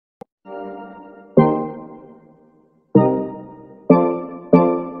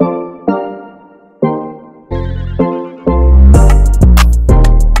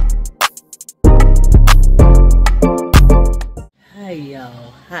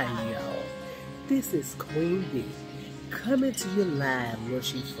Hi, y'all. This is Queen B coming to you live where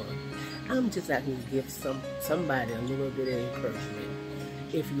she's from. I'm just out here to give somebody a little bit of encouragement.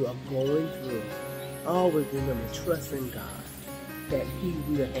 If you are going through, always remember, trust in God that He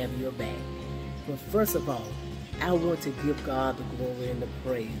will have your back. But first of all, I want to give God the glory and the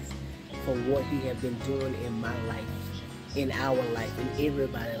praise for what He has been doing in my life, in our life, in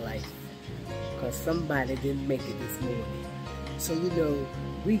everybody's life. Because somebody didn't make it this morning. So,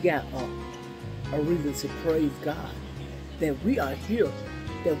 we got a reason to praise God that we are here,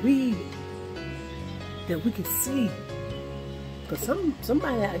 that we can see. Because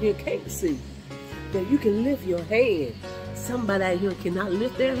somebody out here can't see. That you can lift your hand. Somebody out here cannot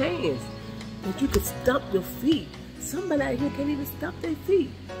lift their hands. That you can stomp your feet. Somebody out here can't even stomp their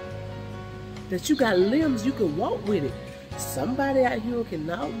feet. That you got limbs, you can walk with it. Somebody out here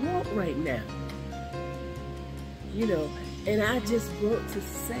cannot walk right now. And I just want to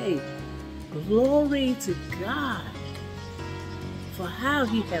say, glory to God for how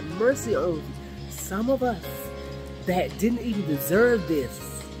He had mercy on some of us that didn't even deserve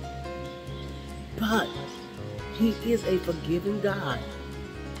this. But He is a forgiving God.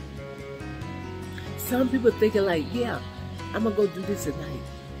 Some people thinking like, yeah, I'm going to go do this tonight.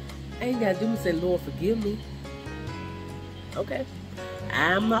 I ain't got to do me say, Lord, forgive me. Okay.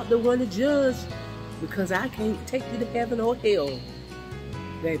 I'm not the one to judge because I can't take you to heaven or hell,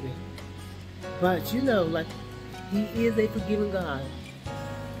 baby. But like, He is a forgiving God.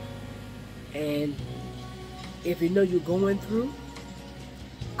 And if you're going through,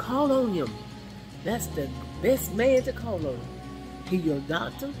 call on Him. That's the best man to call on. He your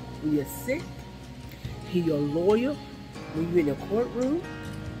doctor when you're sick. He your lawyer when you're in the courtroom.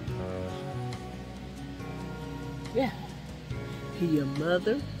 Yeah. He your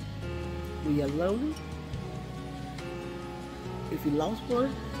mother when you're lonely. If you lost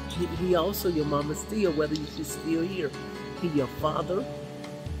one, he also your mama still, whether she's still here. He your father.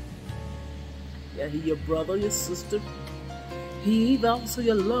 Yeah, He your brother, your sister. He also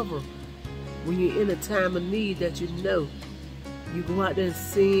your lover. When you're in a time of need that you go out there and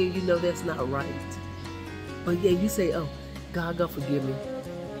sin, that's not right. But yeah, you say, oh, God forgive me.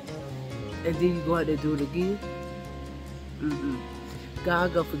 And then you go out there and do it again.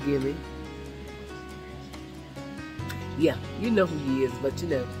 God forgive me. Yeah, you know who He is, but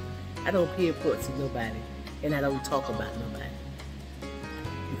I don't pinpoint to nobody, and I don't talk about nobody.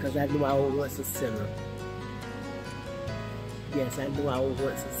 Because I know I was once a sinner. Yes, I know I was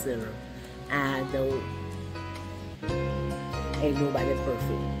once a sinner. Ain't nobody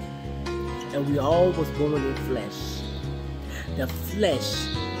perfect. And we all was born in flesh. The flesh,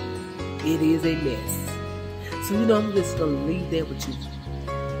 it is a mess. So I'm just going to leave there with you.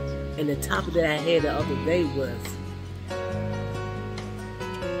 And the topic that I had the other day was,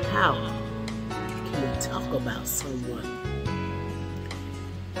 how can you talk about someone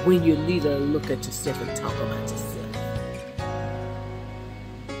when you need to look at yourself and talk about yourself?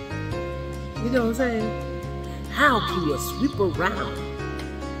 You know what I'm saying? How can you sweep around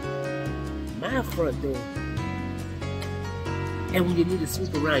my front door and when you need to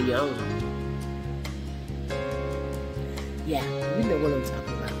sweep around your own? Yeah, you know what I'm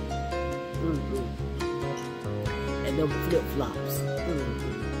talking about. And them flip-flops.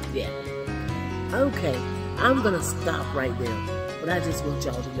 Yeah. Okay, I'm going to stop right there. But I just want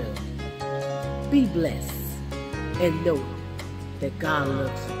y'all to know. Be blessed. And know that God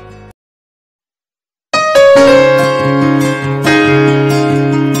loves you.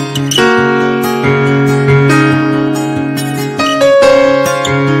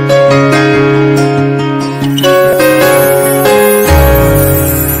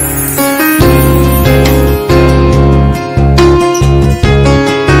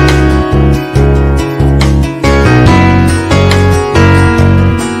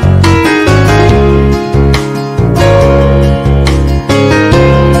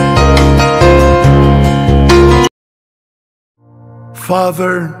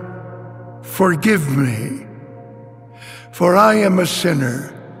 Father, forgive me, for I am a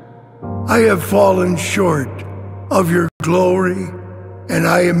sinner. I have fallen short of your glory, and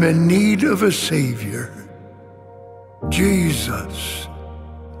I am in need of a Savior. Jesus,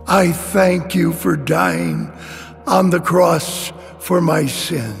 I thank you for dying on the cross for my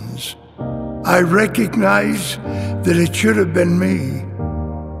sins. I recognize that it should have been me.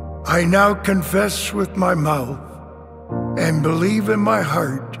 I now confess with my mouth and believe in my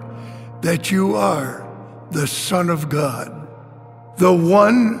heart that you are the Son of God, the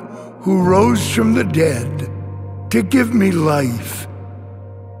one who rose from the dead to give me life.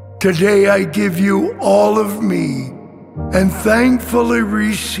 Today I give you all of me and thankfully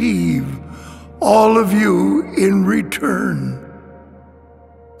receive all of you in return.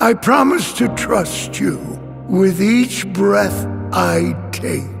 I promise to trust you with each breath I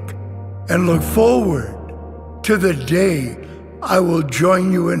take and look forward to the day I will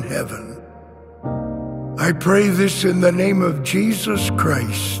join you in heaven. I pray this in the name of Jesus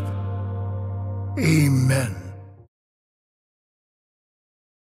Christ. Amen.